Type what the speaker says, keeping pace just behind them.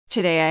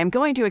Today I am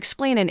going to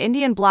explain an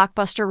Indian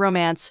blockbuster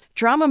romance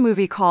drama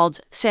movie called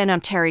Sanam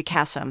Teri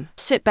Kasam.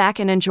 Sit back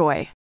and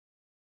enjoy.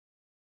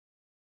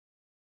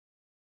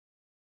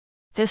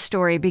 This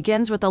story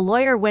begins with a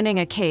lawyer winning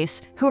a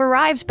case who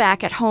arrives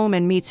back at home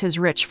and meets his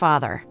rich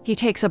father. He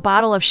takes a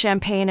bottle of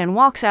champagne and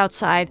walks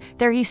outside.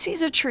 There he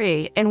sees a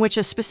tree in which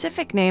a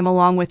specific name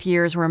along with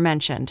years were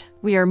mentioned.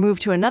 We are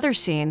moved to another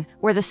scene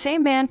where the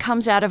same man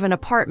comes out of an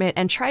apartment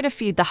and tries to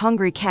feed the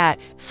hungry cat.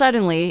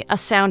 Suddenly, a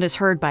sound is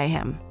heard by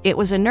him. It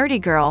was a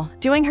nerdy girl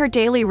doing her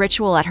daily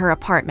ritual at her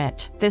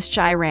apartment. This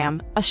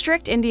Jairam, a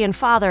strict Indian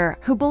father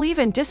who believes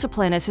in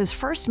discipline as his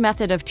first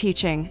method of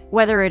teaching,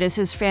 whether it is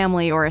his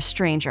family or a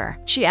stranger.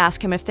 She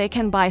asks him if they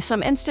can buy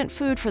some instant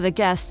food for the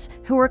guests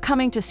who are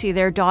coming to see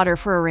their daughter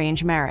for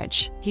arranged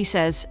marriage. He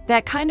says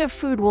that kind of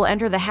food will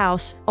enter the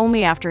house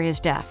only after his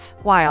death.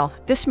 While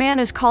this man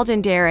is called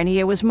Indare and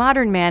he was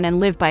modern man and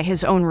lived by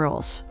his own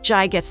rules.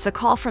 Jai gets the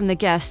call from the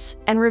guests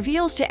and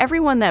reveals to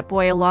everyone that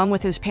boy along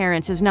with his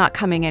parents is not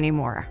coming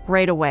anymore.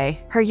 Right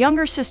away, her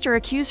younger sister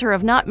accuses her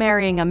of not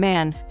marrying a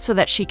man so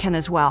that she can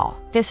as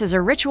well. This is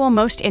a ritual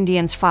most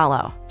Indians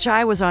follow.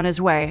 Jai was on his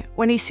way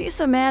when he sees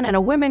the man and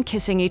a woman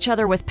kissing each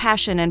other with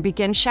passion and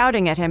begins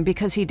shouting at him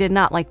because he did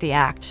not like the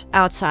act.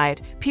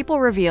 Outside,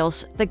 people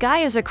reveals the guy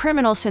is a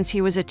criminal since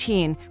he was a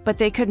teen, but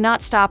they could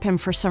not stop him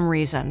for some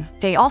reason.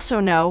 They also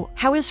know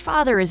how his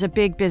father is a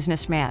big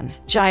businessman.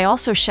 Jai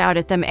also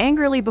shouted at them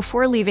angrily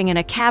before leaving in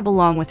a cab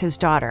along with his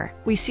daughter.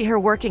 We see her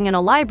working in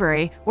a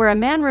library where a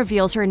man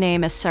reveals her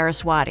name as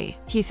Saraswati.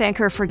 He thanks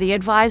her for the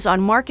advice on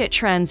market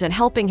trends and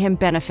helping him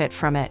benefit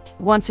from it.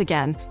 Once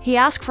again, he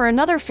asks for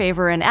another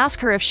favor and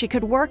asks her if she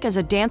could work as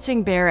a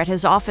dancing bear at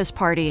his office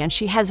party, and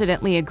she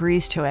hesitantly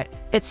agrees to it.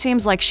 It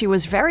seems like she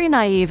was very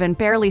naive and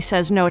barely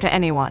says no to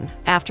anyone.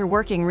 After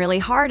working really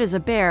hard as a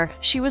bear,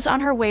 she was on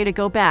her way to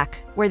go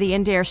back, where the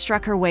Indare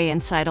struck her way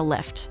inside a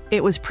lift.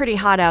 It was pretty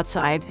hot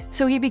outside,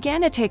 so he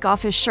began to take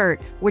off his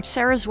shirt, which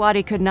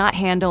Saraswati could not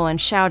handle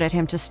and shout at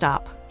him to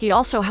stop. He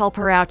also helped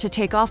her out to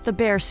take off the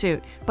bear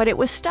suit, but it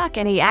was stuck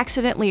and he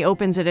accidentally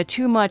opens it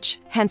too much,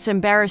 hence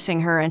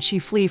embarrassing her, and she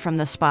flees from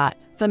the spot.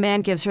 The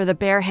man gives her the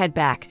bear head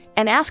back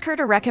and asks her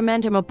to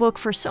recommend him a book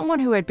for someone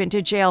who had been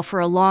to jail for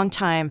a long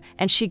time,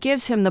 and she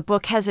gives him the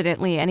book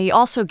hesitantly and he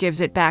also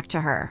gives it back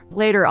to her.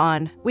 Later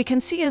on, we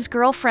can see his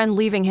girlfriend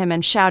leaving him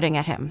and shouting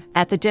at him.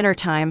 At the dinner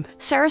time,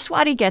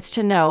 Saraswati gets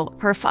to know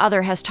her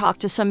father has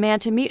talked to some man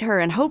to meet her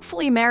and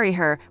hopefully marry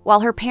her while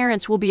her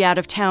parents will be out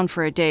of town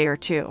for a day or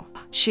two.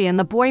 She and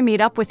the boy meet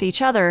up with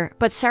each other,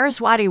 but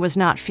Saraswati was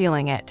not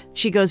feeling it.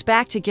 She goes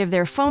back to give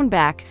their phone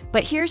back,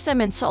 but hears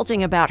them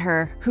insulting about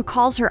her, who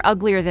calls her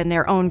uglier than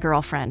their own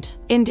girlfriend.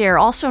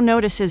 Indare also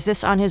notices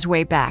this on his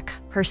way back.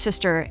 Her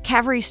sister,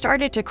 Kaveri,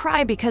 started to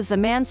cry because the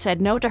man said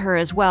no to her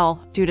as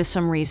well, due to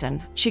some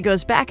reason. She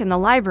goes back in the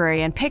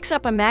library and picks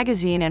up a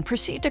magazine and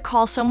proceeds to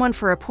call someone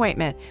for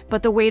appointment,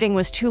 but the waiting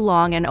was too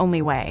long and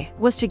only way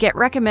was to get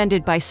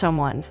recommended by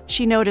someone.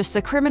 She noticed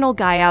the criminal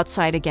guy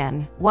outside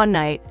again. One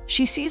night,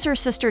 she sees her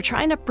sister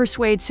trying to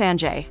persuade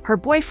Sanjay, her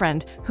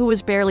boyfriend, who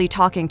was barely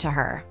talking to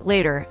her.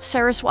 Later,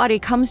 Saraswati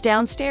comes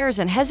downstairs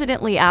and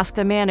hesitantly asks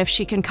the man if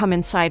she can come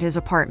inside his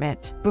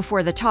apartment.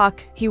 Before the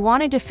talk, he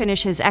wanted to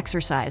finish his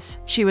exercise.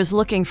 She was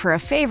looking for a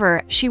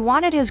favor. She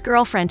wanted his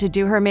girlfriend to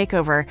do her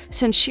makeover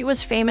since she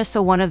was famous,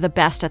 the one of the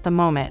best at the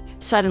moment.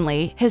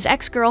 Suddenly, his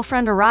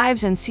ex-girlfriend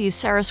arrives and sees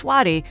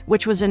Saraswati,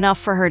 which was enough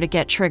for her to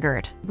get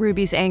triggered.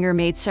 Ruby's anger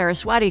made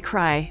Saraswati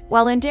cry,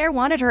 while Indare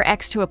wanted her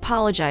ex to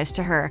apologize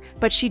to her,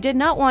 but she did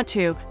not want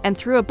to and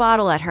threw a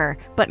bottle at her,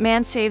 but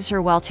man saves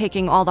her while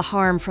taking all the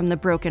harm from the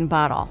broken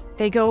bottle.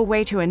 They go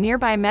away to a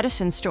nearby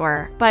medicine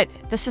store, but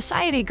the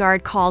society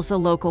guard calls the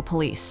local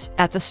police.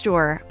 At the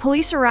store,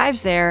 police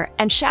arrives there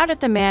and shout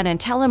at the man and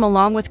tell him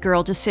along with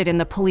girl to sit in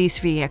the police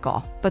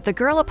vehicle. But the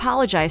girl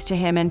apologized to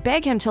him and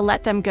begged him to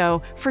let them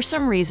go. For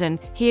some reason,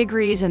 he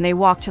agrees and they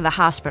walk to the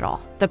hospital.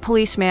 The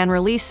policeman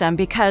released them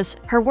because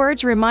her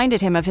words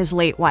reminded him of his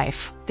late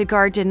wife. The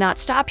guard did not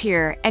stop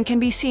here and can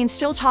be seen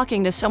still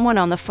talking to someone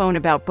on the phone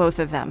about both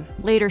of them.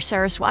 Later,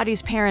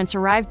 Saraswati's parents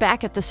arrive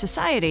back at the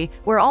society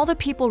where all the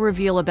people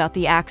reveal about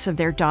the acts of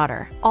their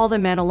daughter. All the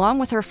men along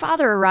with her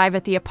father arrive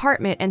at the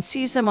apartment and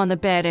sees them on the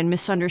bed and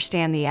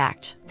misunderstand the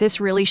act. This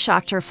really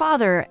shocked her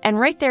father, and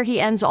right there he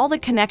ends all the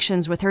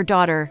connections with her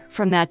daughter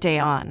from that day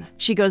on.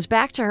 She goes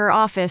back to her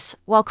office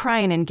while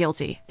crying and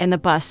guilty. In the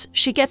bus,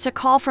 she gets a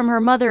call from her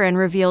mother and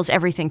reveals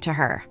everything to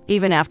her.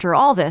 Even after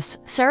all this,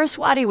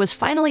 Saraswati was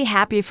finally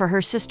happy for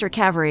her sister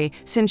Kaveri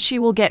since she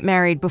will get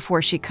married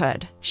before she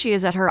could. She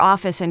is at her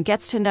office and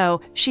gets to know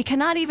she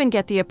cannot even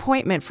get the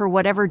appointment for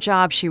whatever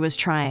job she was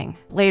trying.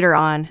 Later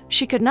on,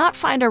 she could not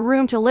find a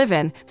room to live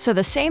in, so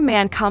the same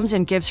man comes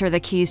and gives her the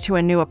keys to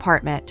a new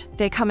apartment.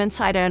 They come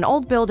inside an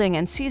old building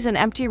and sees an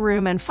empty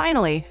room, and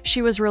finally,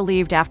 she was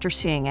relieved after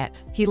seeing it.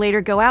 He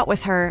later go out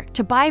with her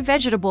to buy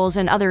vegetables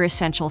and other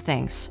essential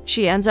things.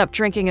 She ends up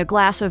drinking a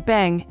glass of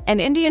Bang,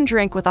 an Indian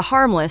drink with a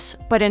harmless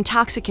but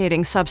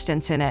intoxicating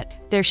substance in it.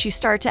 There she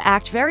started to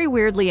act very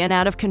weirdly and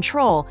out of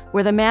control,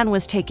 where the man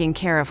was taking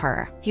care of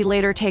her. He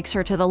later takes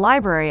her to the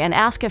library and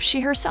asks if she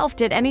herself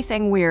did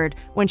anything weird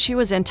when she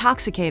was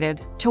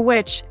intoxicated, to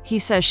which he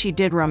says she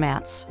did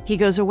romance. He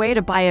goes away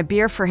to buy a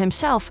beer for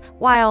himself,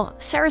 while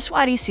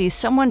Saraswati sees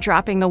someone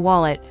dropping the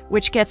wallet,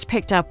 which gets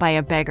picked up by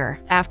a beggar.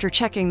 After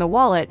checking the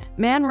wallet,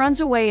 man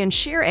runs away in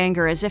sheer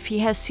anger as if he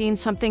has seen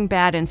something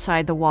bad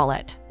inside the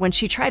wallet. When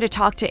she tried to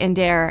talk to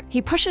Inder,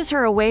 he pushes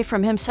her away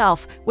from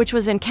himself, which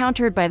was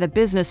encountered by the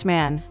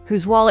businessman,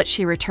 whose wallet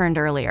she returned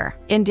earlier.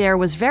 Inder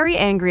was very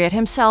angry at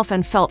himself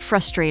and felt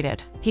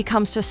frustrated. He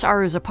comes to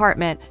Saru's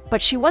apartment,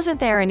 but she wasn't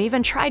there and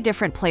even tried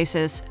different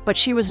places, but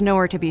she was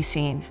nowhere to be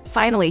seen.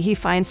 Finally, he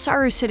finds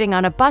Saru sitting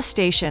on a bus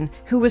station,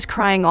 who was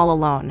crying all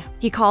alone.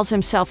 He calls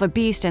himself a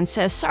beast and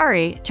says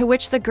sorry, to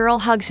which the girl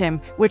hugs him,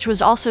 which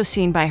was also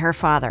seen by her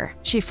father.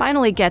 She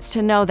finally gets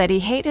to know that he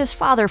hates his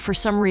father for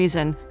some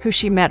reason, who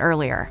she met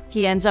earlier.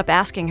 He ends up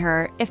asking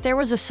her if there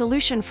was a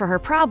solution for her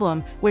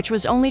problem, which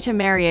was only to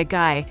marry a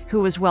guy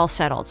who was well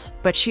settled.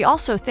 But she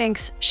also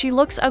thinks she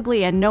looks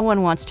ugly and no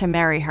one wants to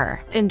marry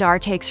her. Indar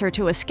takes her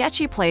to a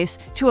sketchy place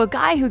to a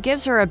guy who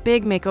gives her a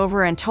big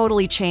makeover and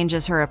totally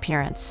changes her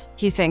appearance.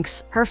 He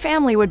thinks her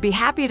family would be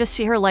happy to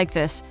see her like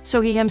this,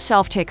 so he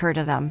himself take her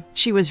to them.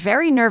 She was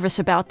very nervous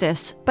about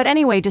this, but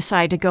anyway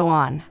decide to go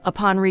on.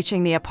 Upon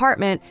reaching the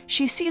apartment,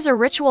 she sees a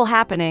ritual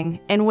happening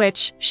in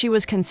which she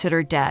was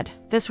considered dead.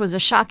 This was a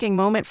shocking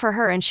moment for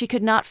her and she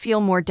could not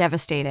feel more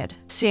devastated.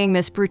 Seeing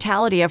this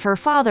brutality of her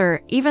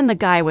father, even the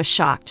guy was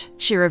shocked.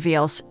 She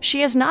reveals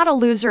she is not a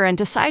loser and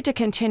decide to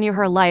continue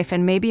her life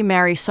and maybe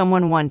marry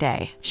someone one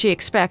day. She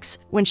expects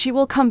when she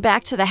will come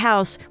back to the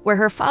house where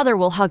her father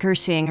will hug her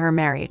seeing her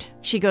married.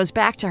 She goes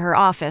back to her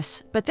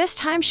office, but this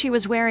time she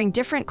was wearing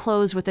different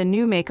clothes with a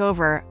new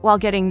makeover while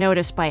getting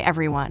noticed by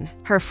everyone.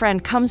 Her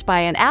friend comes by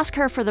and asks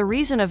her for the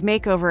reason of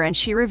makeover and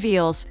she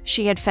reveals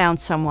she had found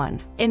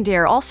someone.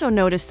 Inder also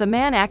noticed the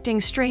man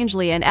acting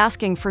strangely and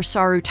asking for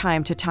Saru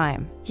time to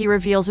time. He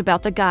reveals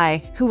about the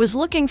guy who was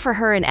looking for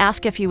her and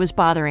asked if he was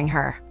bothering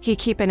her. He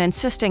keep on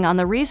insisting on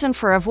the reason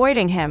for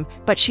avoiding him,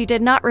 but she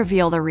did not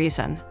reveal the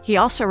reason. He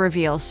also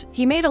reveals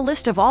he made a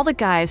list of all the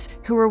guys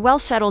who were well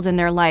settled in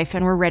their life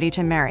and were ready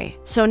to marry.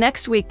 So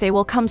next week they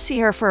will come see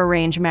her for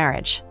arranged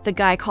marriage. The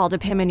guy called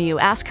Abhimanyu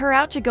asks her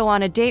out to go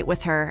on a date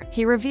with her.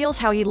 He reveals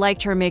how he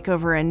liked her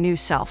makeover and new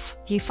self.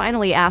 He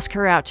finally asks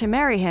her out to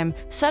marry him.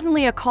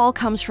 Suddenly a call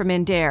comes from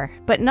Inder,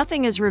 but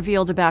nothing is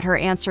revealed about her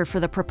answer for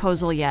the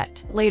proposal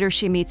yet. Later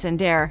she meets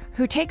Inder,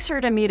 who takes her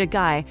to meet a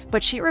guy,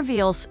 but she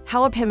reveals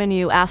how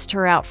Abhimanyu asked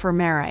her out for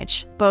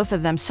marriage. Both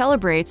of them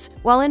celebrates,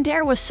 while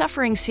Inder was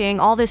suffering seeing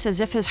all this as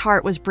if his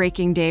heart was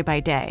breaking day by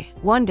day.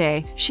 One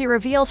day, she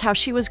reveals how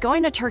she was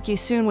going to Turkey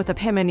soon with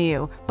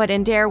Abhimanyu, but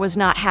Inder was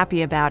not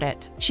happy about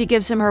it. She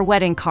gives him her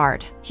wedding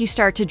card. He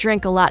starts to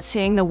drink a lot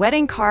seeing the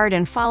wedding card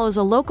and follows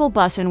a local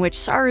bus in which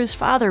Saru's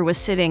father was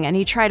sitting and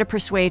he tried to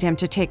persuade him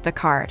to take the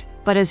card.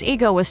 But his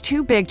ego was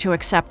too big to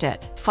accept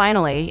it.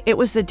 Finally, it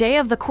was the day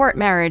of the court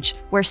marriage,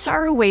 where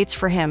Saru waits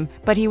for him,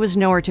 but he was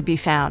nowhere to be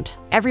found.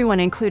 Everyone,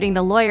 including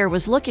the lawyer,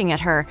 was looking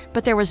at her,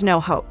 but there was no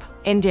hope.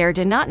 Inder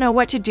did not know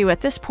what to do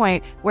at this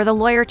point, where the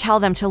lawyer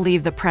tells them to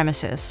leave the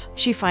premises.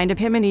 She finds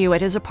Abhimanyu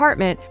at his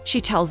apartment. She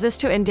tells this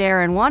to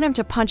Inder and wants him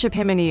to punch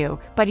Abhimanyu,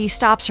 but he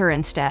stops her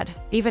instead.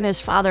 Even his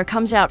father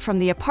comes out from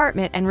the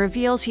apartment and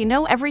reveals he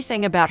knows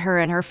everything about her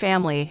and her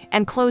family,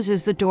 and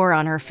closes the door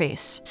on her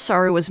face.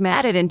 Saru was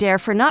mad at Inder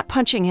for not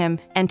punching him,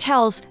 and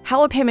tells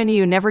how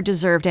Abhimanyu never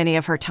deserved any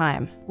of her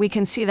time. We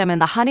can see them in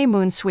the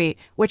honeymoon suite,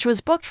 which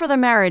was booked for the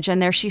marriage,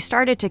 and there she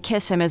started to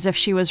kiss him as if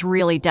she was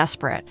really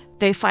desperate.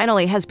 They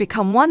finally has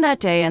become one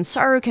that day, and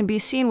Saru can be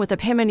seen with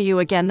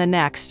Abhimanyu again the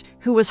next,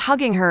 who was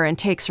hugging her and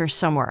takes her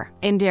somewhere.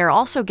 Inder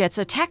also gets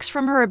a text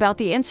from her about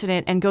the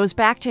incident and goes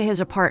back to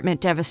his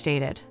apartment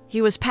devastated.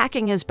 He was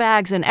packing his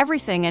bags and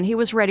everything and he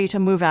was ready to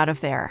move out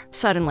of there.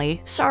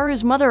 Suddenly,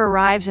 Saru's mother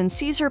arrives and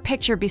sees her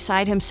picture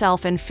beside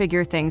himself and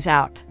figure things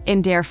out.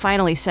 Inder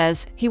finally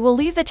says he will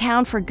leave the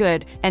town for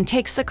good and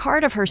takes the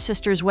card of her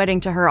sister's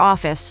wedding to her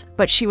office,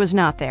 but she was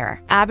not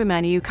there.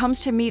 Abhimanyu comes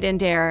to meet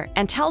Inder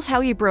and tells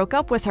how he broke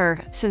up with her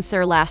since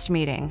their last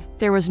meeting.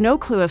 There was no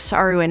clue of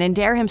Saru and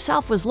Inder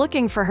himself was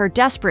looking for her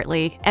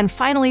desperately and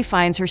finally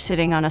finds her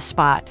sitting on a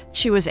spot.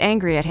 She was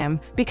angry at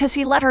him because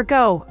he let her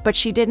go, but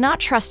she did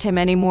not trust him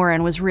anymore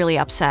and was really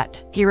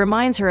upset. He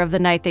reminds her of the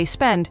night they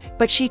spent,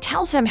 but she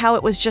tells him how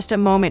it was just a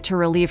moment to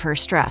relieve her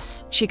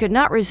stress. She could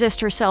not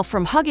resist herself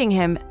from hugging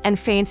him and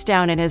faints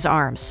down in his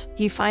arms.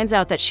 He finds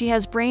out that she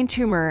has brain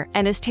tumor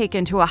and is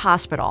taken to a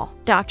hospital.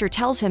 Doctor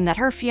tells him that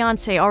her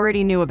fiancé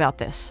already knew about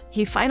this.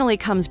 He finally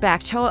comes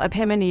back to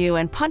Abhimanyu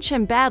and punch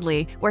him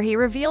badly, where he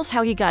reveals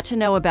how he got to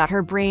know about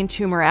her brain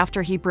tumor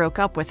after he broke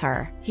up with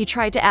her. He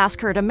tried to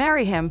ask her to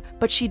marry him,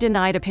 but she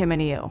denied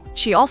Abhimanyu.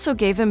 She also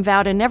gave him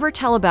vow to never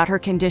tell about her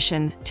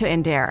condition to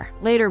Inder.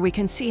 Later we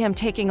can see him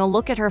taking a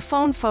look at her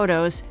phone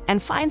photos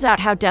and finds out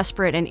how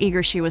desperate and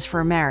eager she was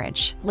for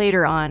marriage.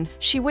 Later on,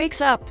 she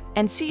wakes up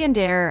and sees see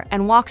Indare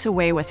and walks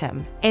away with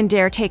him.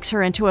 Indare takes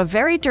her into a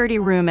very dirty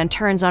room and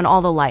turns on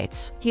all the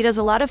lights. He does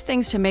a lot of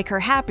things to make her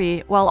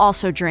happy while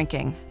also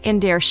drinking.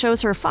 Indare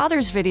shows her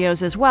father's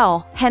videos as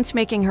well, hence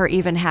making her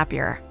even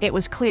happier. It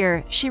was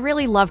clear she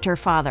really loved her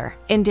father.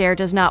 Indare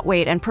does not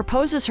wait and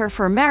proposes her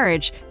for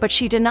marriage, but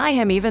she denies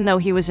him even though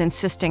he was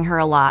insisting her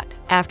a lot.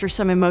 After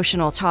some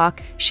emotional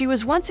talk, she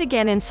was once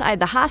again inside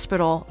the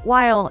hospital,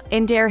 while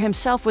Indare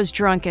himself was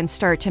drunk and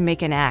start to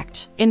make an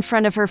act. In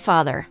front of her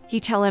father, he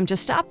tells him to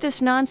stop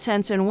this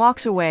nonsense and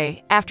walks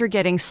away after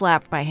getting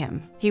slapped by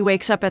him. He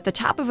wakes up at the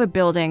top of a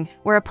building,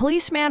 where a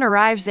policeman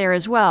arrives there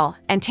as well,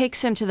 and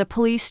takes him to the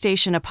police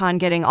station upon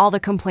getting all the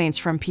complaints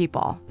from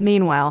people.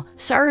 Meanwhile,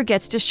 Saru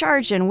gets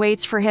discharged and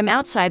waits for him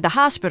outside the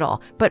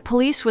hospital, but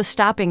police was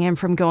stopping him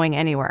from going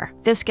anywhere.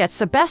 This gets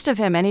the best of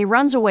him and he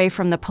runs away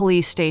from the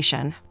police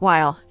station.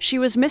 While she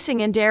was missing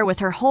Indare with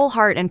her whole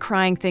heart and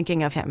crying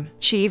thinking of him.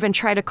 She even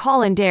tried to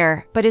call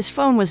Indare, but his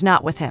phone was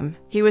not with him.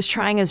 He was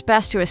trying his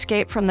best to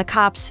escape from the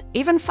cops,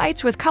 even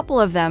fights with a couple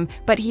of them,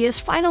 but he is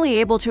finally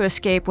able to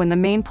escape when the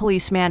main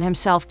policeman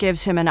himself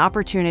gives him an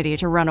opportunity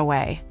to run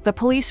away. The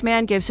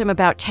policeman gives him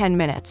about 10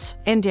 minutes.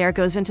 Indare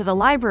goes into the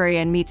library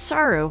and meets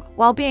Saru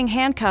while being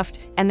handcuffed,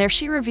 and there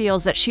she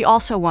reveals that she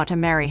also wants to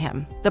marry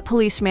him. The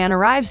policeman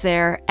arrives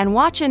there and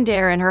watch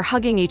Indare and her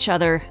hugging each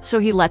other, so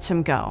he lets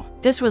him go.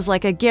 This was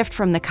like a gift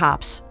from the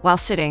cops. While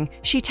sitting,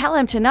 she tells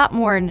him to not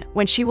mourn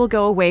when she will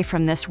go away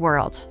from this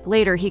world.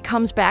 Later, he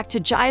comes back to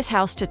Jai's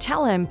house to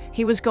tell him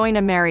he was going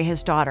to marry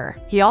his daughter.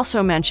 He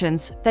also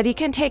mentions that he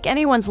can take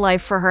anyone's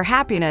life for her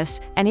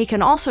happiness, and he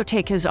can also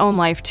take his own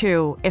life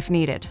too, if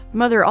needed.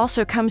 Mother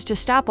also comes to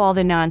stop all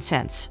the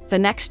nonsense. The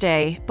next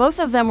day, both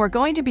of them were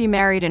going to be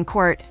married in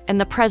court in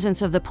the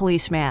presence of the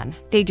policeman.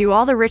 They do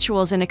all the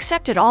rituals and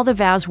accepted all the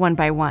vows one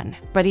by one,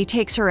 but he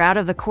takes her out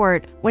of the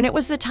court when it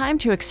was the time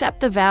to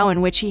accept the vow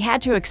in which he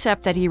had to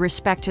accept that he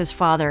respect his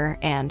father,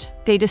 and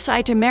they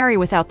decide to marry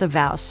without the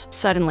vows.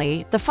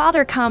 Suddenly, the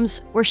father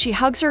comes, where she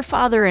hugs her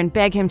father and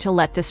begs him to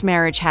let this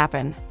marriage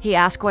happen. He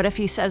asks what if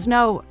he says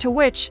no, to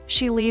which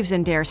she leaves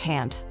Indare's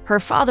hand. Her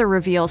father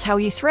reveals how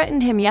he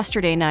threatened him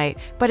yesterday night,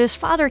 but his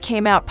father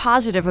came out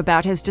positive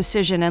about his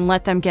decision and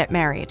let them get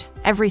married.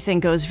 Everything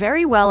goes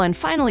very well and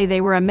finally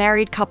they were a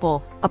married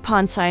couple.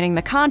 Upon signing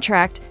the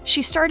contract,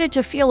 she started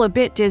to feel a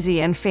bit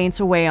dizzy and faints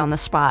away on the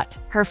spot.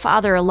 Her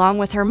father along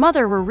with her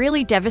mother were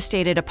really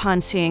devastated upon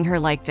seeing her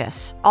like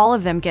this. All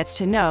of them gets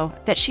to know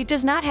that she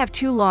does not have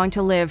too long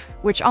to live,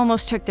 which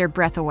almost took their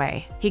breath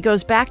away. He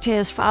goes back to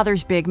his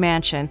father's big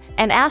mansion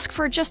and asks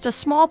for just a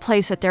small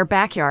place at their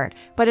backyard,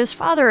 but his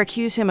father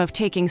accused him of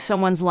taking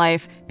someone's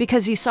life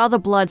because he saw the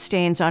blood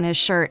stains on his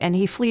shirt and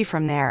he flee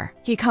from there.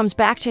 He comes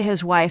back to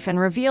his wife and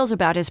reveals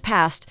about his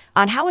past,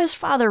 on how his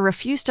father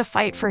refused to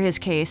fight for his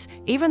case,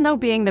 even though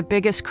being the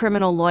biggest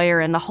criminal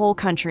lawyer in the whole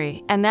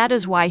country, and that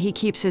is why he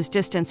keeps his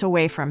distance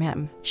away from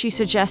him. She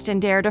suggests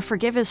Indare to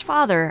forgive his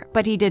father,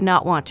 but he did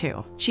not want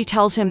to. She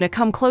tells him to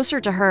come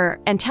closer to her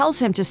and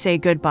tells him to say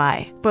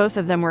goodbye. Both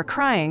of them were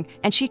crying,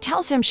 and she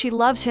tells him she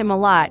loves him a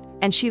lot,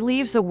 and she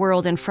leaves the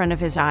world in front of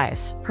his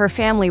eyes. Her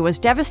family was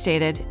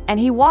devastated, and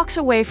he walks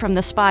away from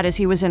the spot as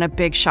he was in a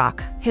big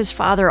shock. His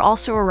father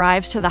also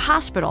arrives to the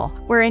hospital,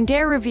 where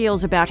Indare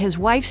reveals about his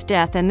wife's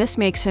death, and this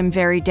makes him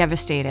very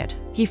devastated.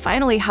 He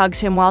finally hugs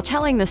him while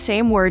telling the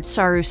same words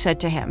Saru said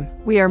to him.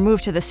 We are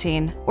moved to the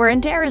scene, where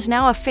Indare is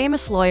now a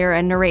famous lawyer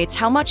and narrates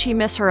how much he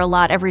misses her a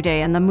lot every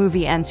day, and the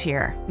movie ends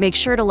here. Make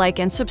sure to like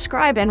and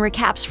subscribe and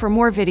recaps for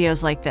more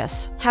videos like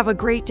this. Have a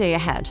great day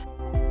ahead.